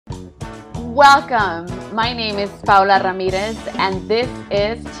Welcome. My name is Paula Ramirez, and this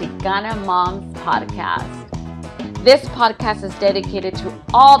is Chicana Moms Podcast. This podcast is dedicated to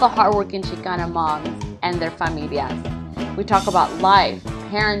all the hardworking Chicana moms and their familias. We talk about life,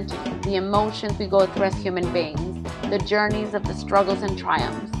 parenting, the emotions we go through as human beings, the journeys of the struggles and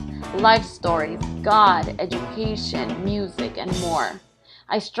triumphs, life stories, God, education, music, and more.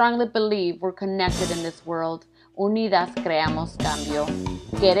 I strongly believe we're connected in this world. Unidas creamos cambio.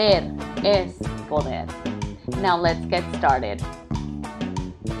 Querer es poder. Now let's get started.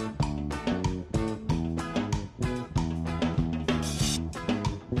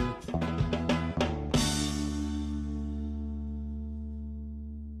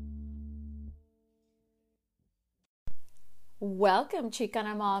 Welcome,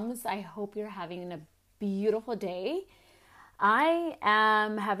 Chicana moms. I hope you're having a beautiful day. I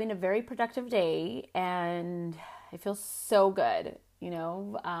am having a very productive day and I feel so good.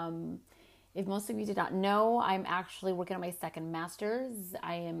 If most of you did not know, I'm actually working on my second master's.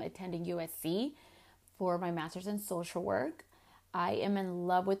 I am attending USC for my master's in social work. I am in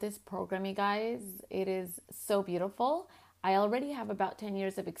love with this program, you guys. It is so beautiful. I already have about 10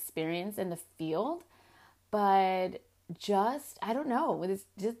 years of experience in the field, but I don't know,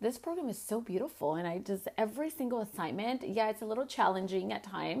 this program is so beautiful, and every single assignment, it's a little challenging at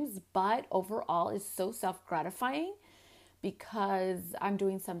times, but overall is so self-gratifying because I'm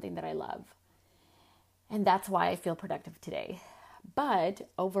doing something that I love, and that's why I feel productive today. But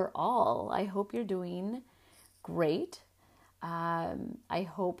overall, I hope you're doing great. I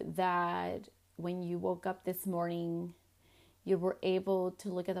hope that when you woke up this morning, you were able to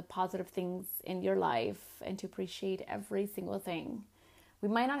look at the positive things in your life and to appreciate every single thing. We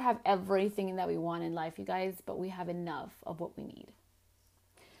might not have everything that we want in life, you guys, but we have enough of what we need.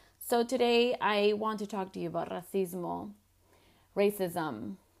 So today I want to talk to you about racismo,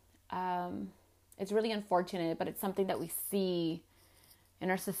 racism. It's really unfortunate, but it's something that we see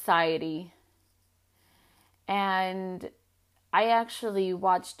in our society. And I actually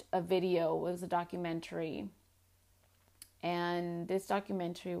watched a video, it was a documentary. And this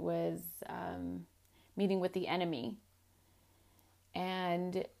documentary was Meeting with the Enemy.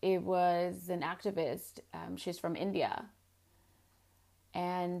 And it was an activist. She's from India.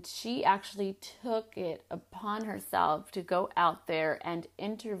 And she actually took it upon herself to go out there and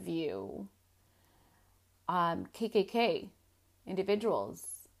interview KKK individuals.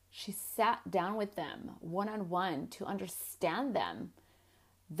 She sat down with them one-on-one to understand them,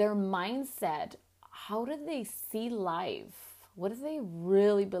 their mindset. How do they see life? What do they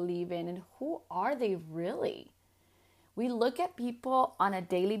really believe in? And who are they really? We look at people on a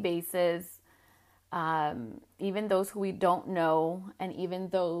daily basis, even those who we don't know, and even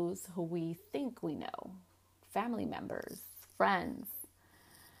those who we think we know, family members, friends.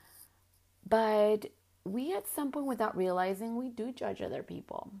 But we, at some point, without realizing, we do judge other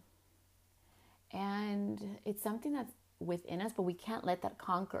people. And it's something that's within us, but we can't let that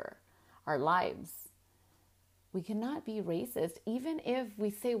conquer our lives. We cannot be racist, even if we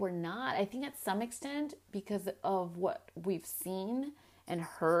say we're not. I think at some extent, because of what we've seen and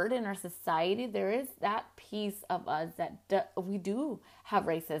heard in our society, there is that piece of us that we do have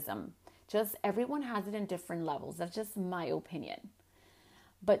racism. Just everyone has it in different levels. That's just my opinion.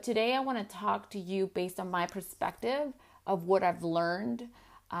 But today I want to talk to you based on my perspective of what I've learned,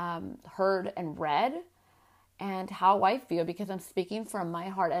 heard, and read, and how I feel, because I'm speaking from my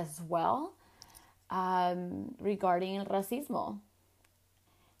heart as well. Regarding racismo.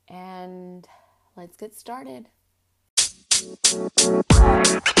 And let's get started.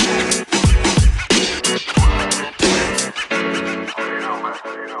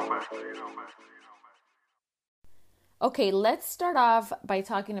 Okay, let's start off by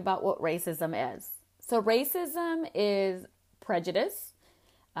talking about what racism is. So racism is prejudice.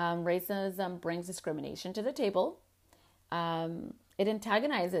 Racism brings discrimination to the table. It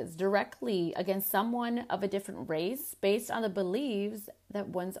antagonizes directly against someone of a different race based on the beliefs that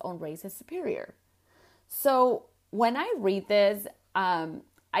one's own race is superior. So when I read this,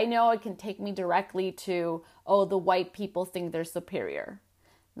 I know it can take me directly to, the white people think they're superior.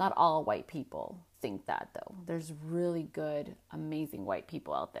 Not all white people think that, though. There's really good, amazing white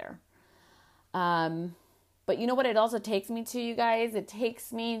people out there. But you know what it also takes me to, you guys? It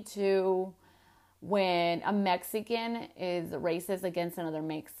takes me to when a Mexican is racist against another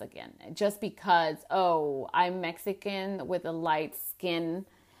Mexican, just because, I'm Mexican with a light skin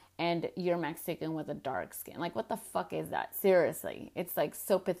and you're Mexican with a dark skin. Like, what the fuck is that? Seriously. It's like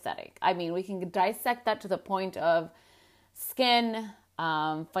so pathetic. I mean, we can dissect that to the point of skin,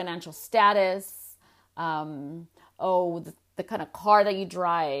 financial status, the the kind of car that you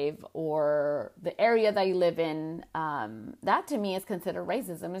drive or the area that you live in, that to me is considered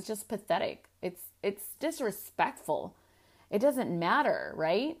racism. It's just pathetic. It's disrespectful. It doesn't matter,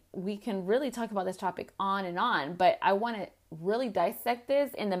 right? We can really talk about this topic on, but I want to really dissect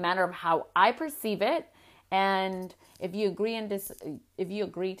this in the manner of how I perceive it. And if you agree if you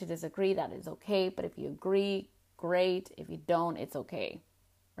agree to disagree, that is okay. But if you agree, great. If you don't, it's okay,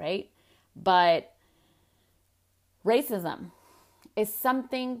 right? But racism is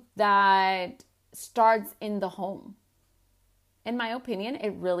something that starts in the home. In my opinion,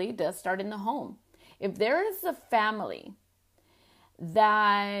 it really does start in the home. If there is a family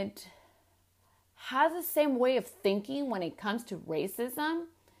that has the same way of thinking when it comes to racism,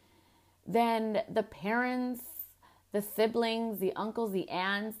 then the parents, the siblings, the uncles, the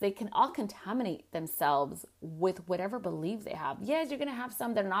aunts, they can all contaminate themselves with whatever beliefs they have. Yes, you're going to have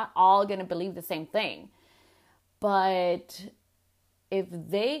some, they're not all going to believe the same thing. But if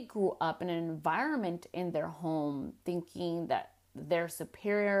they grew up in an environment in their home thinking that they're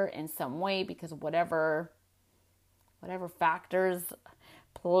superior in some way because of whatever factors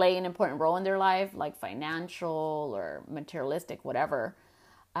play an important role in their life, like financial or materialistic, whatever.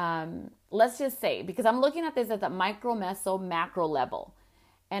 Let's just say, because I'm looking at this at the micro, meso, macro level,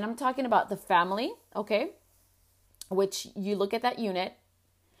 and I'm talking about the family, okay, which you look at that unit.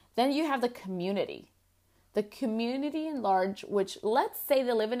 Then you have the community in large, which let's say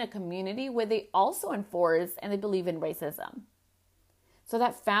they live in a community where they also enforce and they believe in racism. So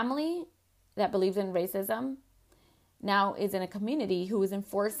that family that believes in racism now is in a community who is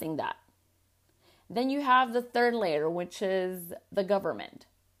enforcing that. Then you have the third layer, which is the government.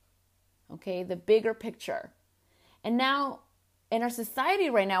 Okay, the bigger picture. And now in our society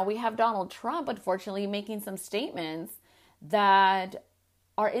right now, we have Donald Trump, unfortunately, making some statements that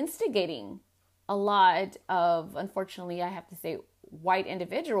are instigating a lot of, unfortunately, I have to say, white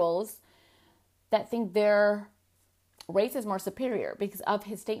individuals that think their race is more superior because of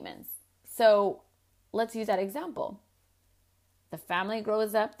his statements. So let's use that example. The family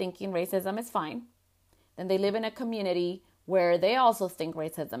grows up thinking racism is fine. Then they live in a community where they also think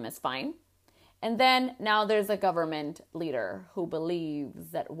racism is fine. And then now there's a government leader who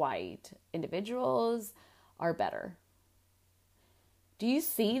believes that white individuals are better. Do you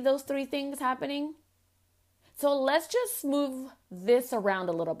see those three things happening? So let's just move this around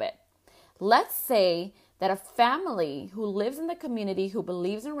a little bit. Let's say that a family who lives in the community who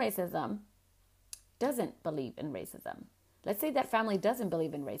believes in racism doesn't believe in racism. Let's say that family doesn't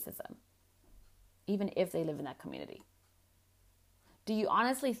believe in racism, even if they live in that community. Do you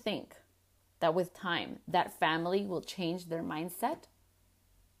honestly think that with time, that family will change their mindset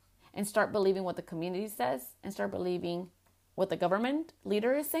and start believing what the community says and start believing what the government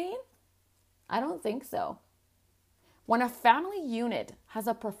leader is saying? I don't think so. When a family unit has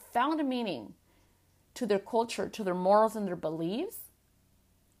a profound meaning to their culture, to their morals and their beliefs,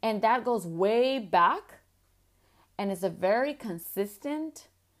 and that goes way back and is a very consistent,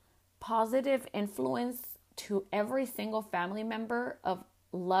 positive influence to every single family member of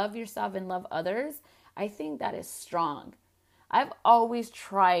love yourself and love others, I think that is strong. I've always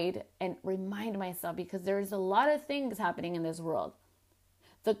tried and remind myself, because there's a lot of things happening in this world.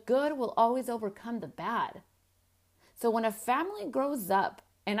 The good will always overcome the bad. So when a family grows up,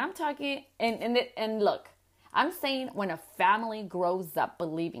 and I'm talking, and look, I'm saying when a family grows up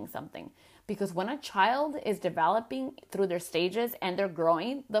believing something, because when a child is developing through their stages and they're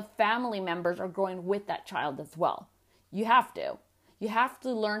growing, the family members are growing with that child as well. You have to. You have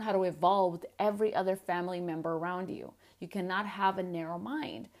to learn how to evolve with every other family member around you. You cannot have a narrow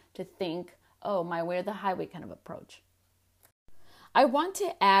mind to think, oh, my way or the highway kind of approach. I want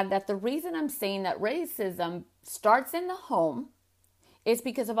to add that the reason I'm saying that racism starts in the home is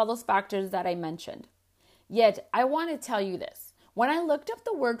because of all those factors that I mentioned. Yet, I want to tell you this. When I looked up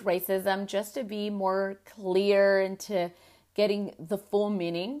the word racism, just to be more clear into getting the full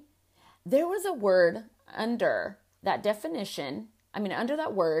meaning, there was a word under that definition, under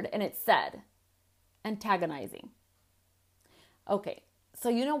that word, and it said antagonizing. Okay, so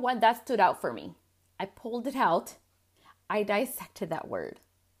you know what? That stood out for me. I pulled it out. I dissected that word.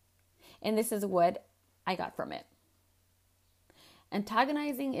 And this is what I got from it.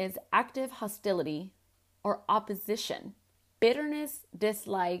 Antagonizing is active hostility or opposition, bitterness,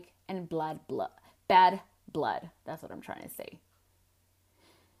 dislike, and bad blood. That's what I'm trying to say.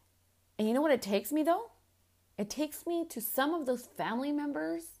 And you know what it takes me though? It takes me to some of those family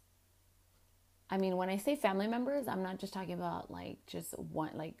members. When I say family members, I'm not just talking about just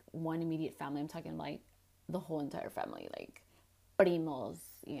one immediate family. I'm talking like the whole entire family, primos,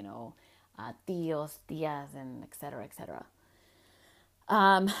 tios, tias, and et cetera, et cetera.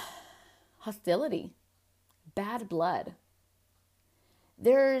 Um, Hostility, bad blood.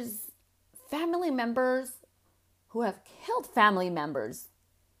 There's family members who have killed family members.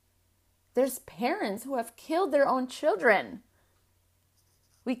 There's parents who have killed their own children.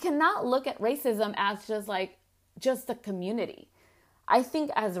 We cannot look at racism as just a community. I think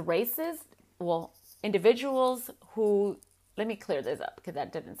as racist, individuals who, let me clear this up because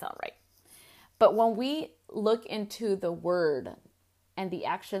that didn't sound right. But when we look into the word and the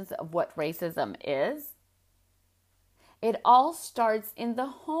actions of what racism is, it all starts in the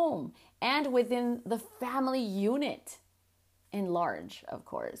home and within the family unit in large, of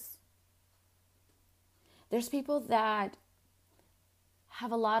course. There's people that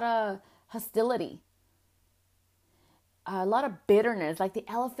have a lot of hostility, a lot of bitterness, like the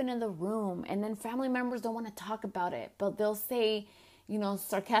elephant in the room. And then family members don't want to talk about it, but they'll say,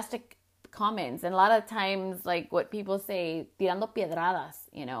 sarcastic comments. And a lot of times, like what people say, tirando piedradas,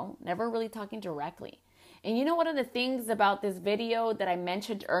 never really talking directly. And one of the things about this video that I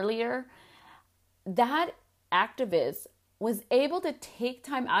mentioned earlier, that activist was able to take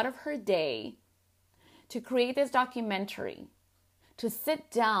time out of her day to create this documentary, to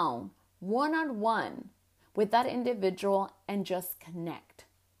sit down one-on-one with that individual and just connect.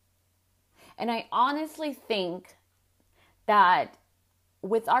 And I honestly think that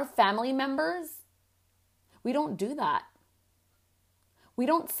with our family members, we don't do that. We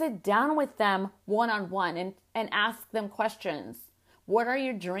don't sit down with them one-on-one and ask them questions. What are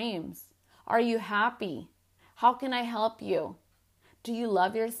your dreams? Are you happy? How can I help you? Do you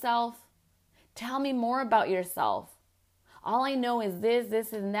love yourself? Tell me more about yourself. All I know is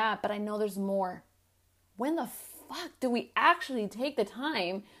this, and that, but I know there's more. When the fuck do we actually take the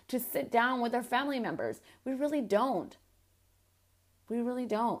time to sit down with our family members? We really don't. We really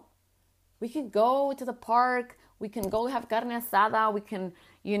don't. We can go to the park. We can go have carne asada. We can,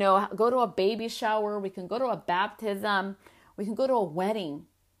 go to a baby shower. We can go to a baptism. We can go to a wedding.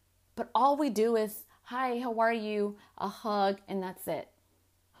 But all we do is, hi, how are you? A hug, and that's it.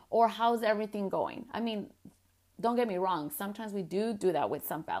 Or how's everything going? I mean, don't get me wrong. Sometimes we do that with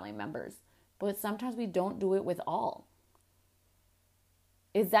some family members, but sometimes we don't do it with all.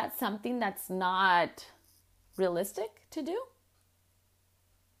 Is that something that's not realistic to do?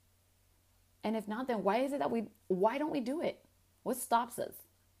 And if not, then why don't we do it? What stops us?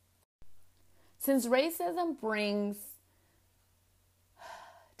 Since racism brings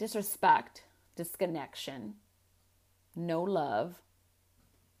disrespect, disconnection, no love,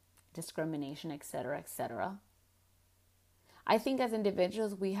 discrimination, etc., etc., I think as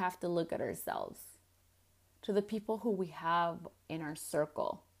individuals, we have to look at ourselves, to the people who we have in our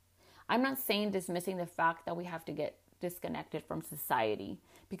circle. I'm not saying dismissing the fact that we have to get disconnected from society,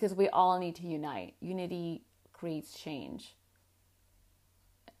 because we all need to unite. Unity creates change.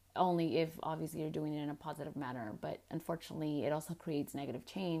 Only if obviously you're doing it in a positive manner. But unfortunately, it also creates negative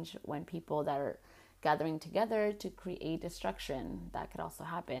change when people that are gathering together to create destruction. That could also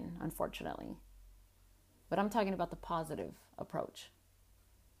happen, unfortunately. But I'm talking about the positive approach.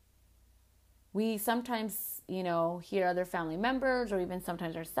 We sometimes, hear other family members or even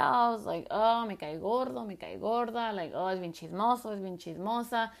sometimes ourselves like, oh, me cae gordo, me cae gorda, like, oh, es bien chismoso, es bien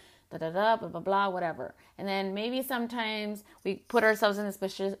chismosa, da, blah, blah, blah, whatever. And then maybe sometimes we put ourselves in this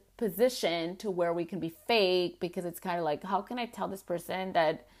position to where we can be fake, because it's kind of like, how can I tell this person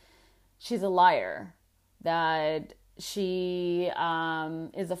that she's a liar, that she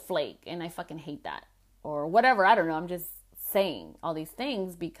is a flake, and I fucking hate that, or whatever. I don't know. I'm just saying all these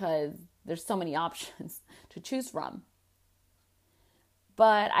things because there's so many options to choose from.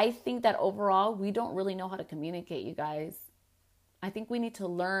 But I think that overall, we don't really know how to communicate, you guys. I think we need to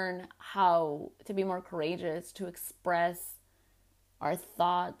learn how to be more courageous, to express our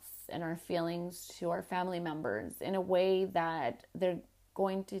thoughts and our feelings to our family members in a way that they're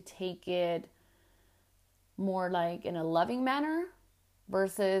going to take it more like in a loving manner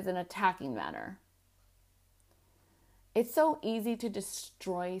versus an attacking manner. It's so easy to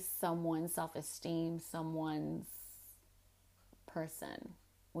destroy someone's self-esteem, someone's person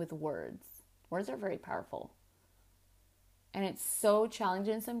with words. Words are very powerful. And it's so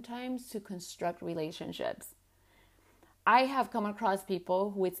challenging sometimes to construct relationships. I have come across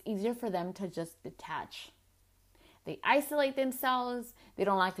people who it's easier for them to just detach. They isolate themselves, they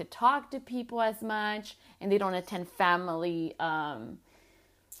don't like to talk to people as much, and they don't attend family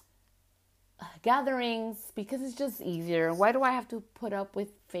gatherings because it's just easier. Why do I have to put up with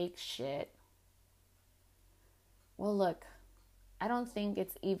fake shit? Well, look, I don't think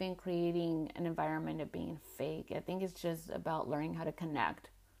it's even creating an environment of being fake. I think it's just about learning how to connect.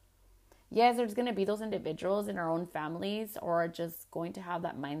 Yes, there's going to be those individuals in our own families or just going to have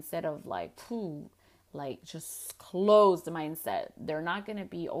that mindset of like, phew, like just closed mindset. They're not going to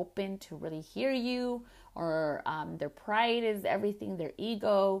be open to really hear you, or their pride is everything, their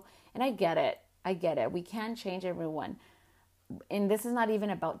ego. And I get it. I get it. We can't change everyone. And this is not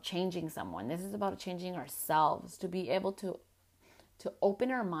even about changing someone. This is about changing ourselves to be able to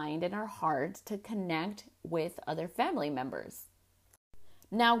open our mind and our heart to connect with other family members.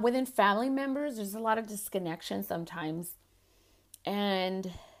 Now, within family members, there's a lot of disconnection sometimes. And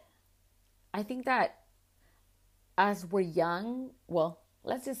I think that as we're young, well,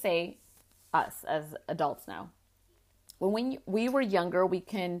 let's just say us as adults now, when we were younger, we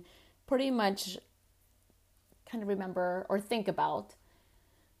can pretty much kind of remember or think about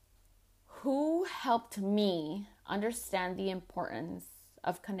who helped me understand the importance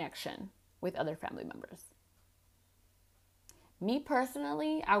of connection with other family members. Me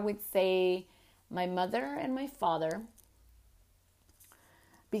personally, I would say my mother and my father,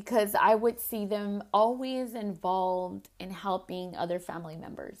 because I would see them always involved in helping other family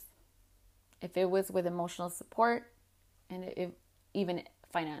members. If it was with emotional support and even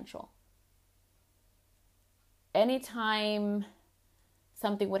financial. Anytime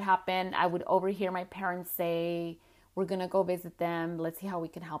something would happen, I would overhear my parents say, we're going to go visit them. Let's see how we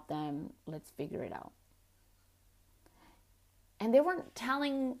can help them. Let's figure it out. And they weren't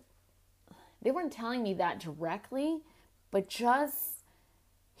telling me that directly, but just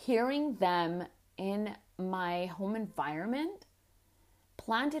hearing them in my home environment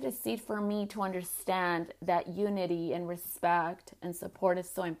planted a seed for me to understand that unity and respect and support is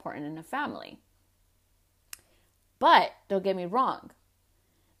so important in a family. But don't get me wrong.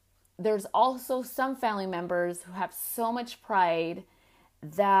 There's also some family members who have so much pride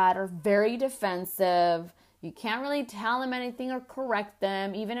that are very defensive. You can't really tell them anything or correct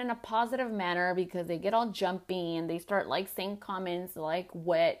them, even in a positive manner, because they get all jumpy and they start like saying comments like,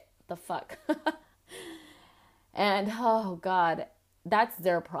 what the fuck? And oh God, that's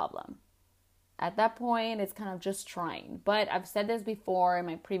their problem. At that point, it's kind of just trying. But I've said this before in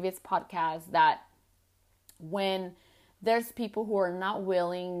my previous podcast that when there's people who are not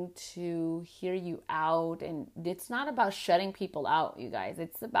willing to hear you out, and it's not about shutting people out, you guys.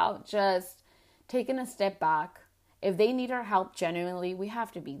 It's about just taking a step back. If they need our help genuinely, we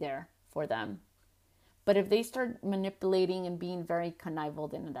have to be there for them. But if they start manipulating and being very conniving,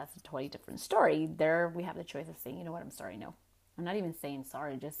 then that's a totally different story. There we have the choice of saying, you know what, I'm sorry, no. I'm not even saying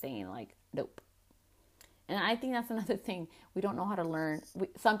sorry, just saying like, nope. And I think that's another thing. We don't know how to learn.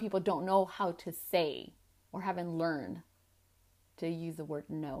 Some people don't know how to say or haven't learned to use the word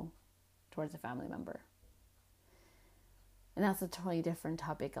no towards a family member. And that's a totally different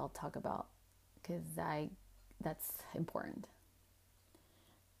topic I'll talk about, because that's important.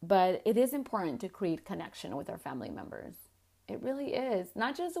 But it is important to create connection with our family members. It really is.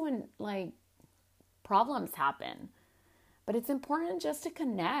 Not just when like problems happen, but it's important just to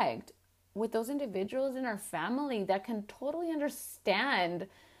connect with those individuals in our family that can totally understand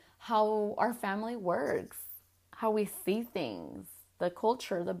how our family works, how we see things, the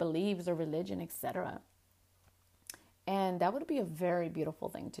culture, the beliefs, the religion, etc. And that would be a very beautiful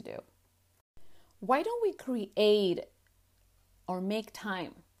thing to do. Why don't we create or make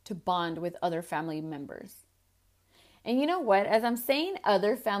time to bond with other family members? And you know what? As I'm saying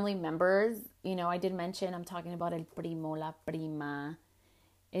other family members, I did mention I'm talking about el primo, la prima,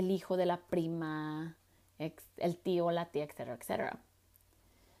 el hijo de la prima, el tío, la tía, etc., etc.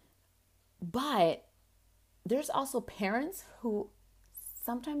 But there's also parents who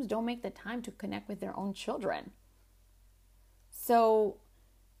sometimes don't make the time to connect with their own children. So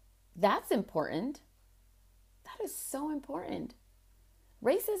that's important. That is so important.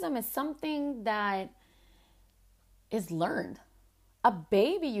 Racism is something that is learned. A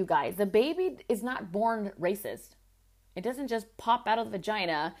baby, you guys, the baby is not born racist. It doesn't just pop out of the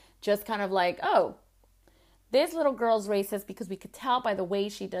vagina, just kind of like, oh, this little girl's racist because we could tell by the way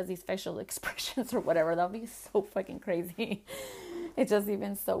she does these facial expressions or whatever. That would be so fucking crazy. It's just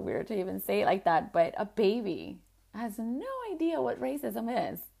even so weird to even say it like that. But a baby has no idea what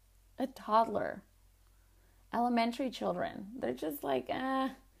racism is. A toddler. Elementary children. They're just like,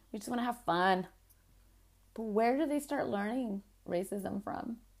 we just want to have fun. But where do they start learning racism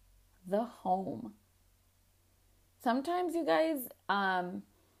from? The home. Sometimes, you guys,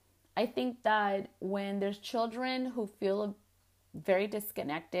 I think that when there's children who feel very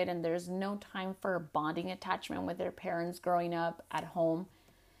disconnected and there's no time for a bonding attachment with their parents growing up at home,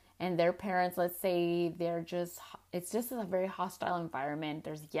 and their parents, let's say it's just a very hostile environment.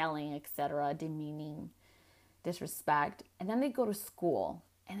 There's yelling, etc., demeaning, disrespect. And then they go to school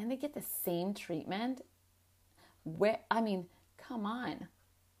and then they get the same treatment. Where, I mean, come on.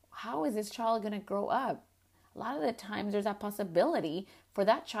 How is this child going to grow up? A lot of the times there's that possibility for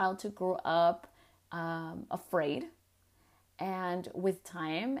that child to grow up afraid. And with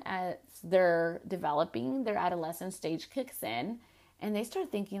time, as they're developing, their adolescent stage kicks in, and they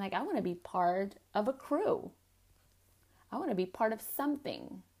start thinking like, I want to be part of a crew. I want to be part of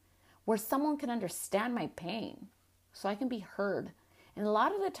something where someone can understand my pain so I can be heard. And a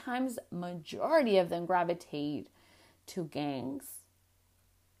lot of the times, majority of them gravitate to gangs,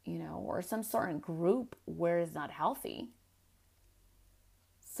 or some sort of group where it's not healthy.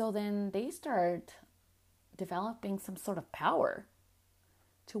 So then they start developing some sort of power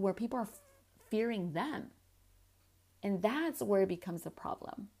to where people are fearing them. And that's where it becomes a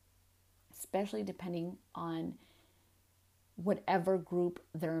problem, especially depending on whatever group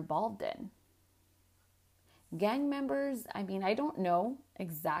they're involved in. Gang members, I don't know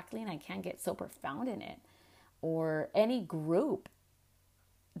exactly, and I can't get so profound in it, or any group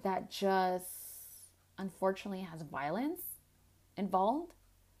that just unfortunately has violence involved.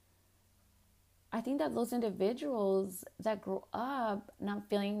 I think that those individuals that grow up not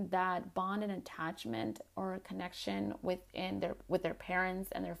feeling that bond and attachment or connection with their parents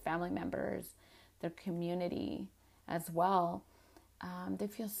and their family members, their community as well, they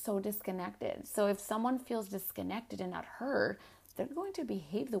feel so disconnected. So if someone feels disconnected and not heard, they're going to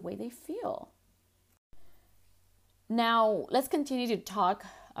behave the way they feel. Now, let's continue to talk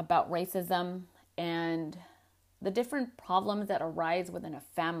about racism and the different problems that arise within a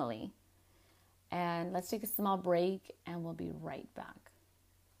family. And let's take a small break and we'll be right back.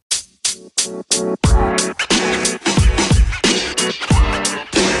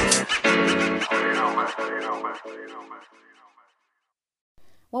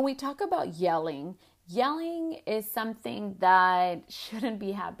 When we talk about yelling is something that shouldn't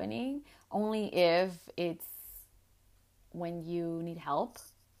be happening, only if it's when you need help,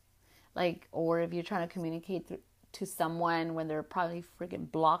 or if you're trying to communicate to someone when they're probably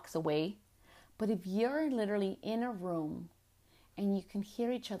freaking blocks away. But if you're literally in a room and you can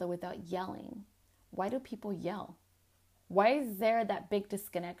hear each other without yelling, why do people yell? Why is there that big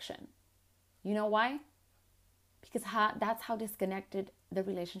disconnection? You know why? Because that's how disconnected the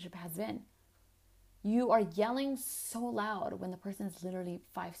relationship has been. You are yelling so loud when the person is literally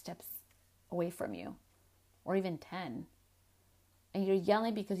 5 steps away from you, or even 10. And you're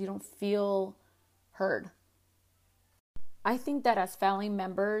yelling because you don't feel heard. I think that as family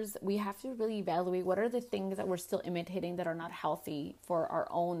members, we have to really evaluate what are the things that we're still imitating that are not healthy for our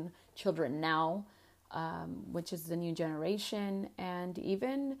own children now, which is the new generation, and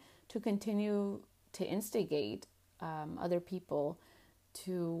even to continue to instigate other people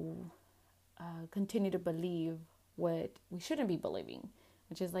to continue to believe what we shouldn't be believing,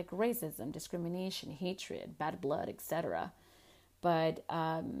 which is like racism, discrimination, hatred, bad blood, etc. But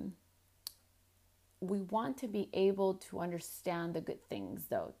we want to be able to understand the good things,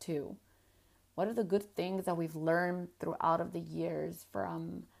 though, too. What are the good things that we've learned throughout of the years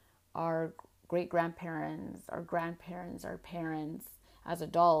from our great-grandparents, our grandparents, our parents as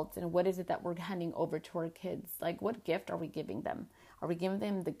adults? And what is it that we're handing over to our kids? Like, what gift are we giving them? Are we giving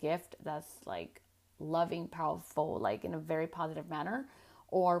them the gift that's like loving, powerful, like in a very positive manner?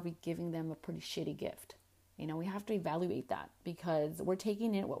 Or are we giving them a pretty shitty gift? We have to evaluate that, because we're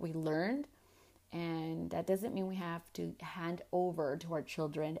taking in what we learned. And that doesn't mean we have to hand over to our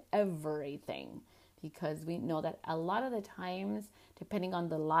children everything, because we know that a lot of the times, depending on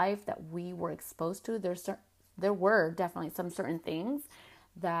the life that we were exposed to, there were definitely some certain things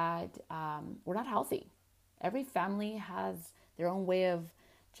that were not healthy. Every family has their own way of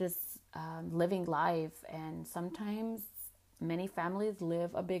just living life, and sometimes many families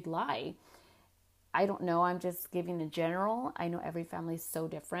live a big lie. I don't know, I'm just giving a general. I know every family is so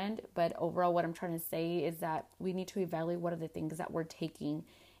different, but overall what I'm trying to say is that we need to evaluate what are the things that we're taking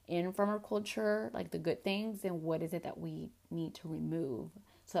in from our culture, like the good things, and what is it that we need to remove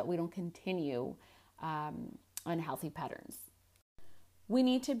so that we don't continue unhealthy patterns. We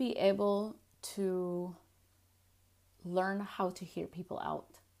need to be able to learn how to hear people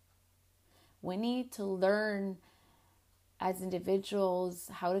out. We need to learn as individuals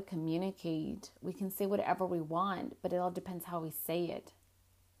how to communicate. We can say whatever we want, but it all depends how we say it.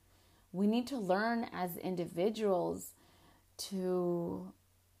 We need to learn as individuals to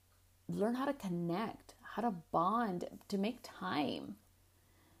learn how to connect, how to bond, to make time,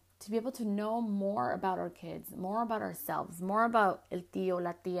 to be able to know more about our kids, more about ourselves, more about el tío,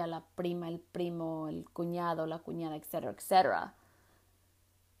 la tía, la prima, el primo, el cuñado, la cuñada, etc., etc.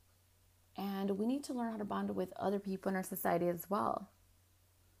 And we need to learn how to bond with other people in our society as well.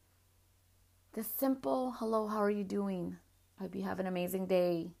 The simple hello, how are you doing? I hope you have an amazing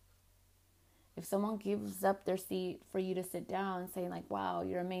day. If someone gives up their seat for you to sit down, saying like, wow,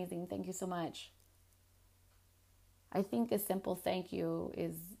 you're amazing, thank you so much. I think a simple thank you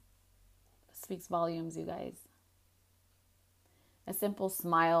speaks volumes, you guys. A simple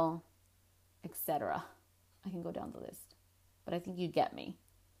smile, etc. I can go down the list, but I think you get me.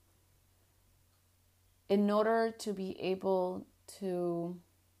 In order to be able to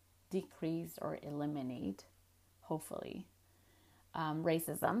decrease or eliminate, hopefully,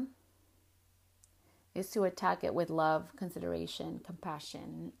 racism, is to attack it with love, consideration,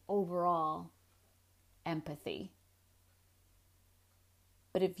 compassion, overall empathy.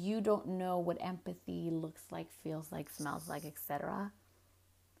 But if you don't know what empathy looks like, feels like, smells like, etc.,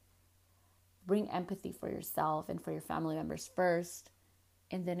 bring empathy for yourself and for your family members first,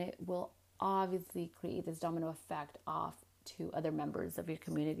 and then it will obviously create this domino effect off to other members of your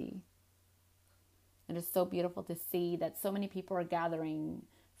community. It is so beautiful to see that so many people are gathering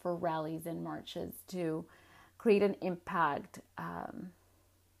for rallies and marches to create an impact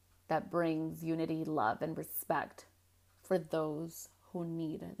that brings unity, love, and respect for those who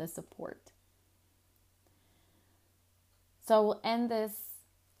need the support. So we'll end this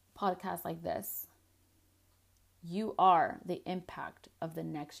podcast like this. You are the impact of the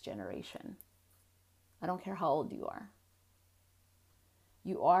next generation. I don't care how old you are.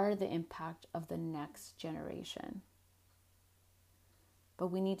 You are the impact of the next generation. But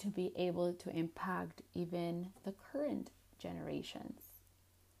we need to be able to impact even the current generations.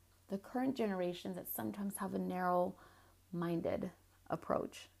 The current generations that sometimes have a narrow-minded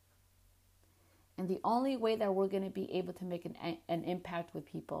approach. And the only way that we're going to be able to make an impact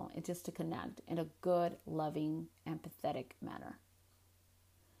with people is just to connect in a good, loving, empathetic manner.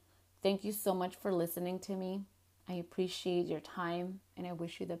 Thank you so much for listening to me. I appreciate your time, and I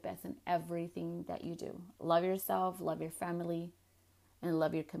wish you the best in everything that you do. Love yourself, love your family, and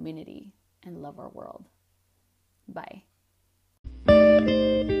love your community, and love our world. Bye.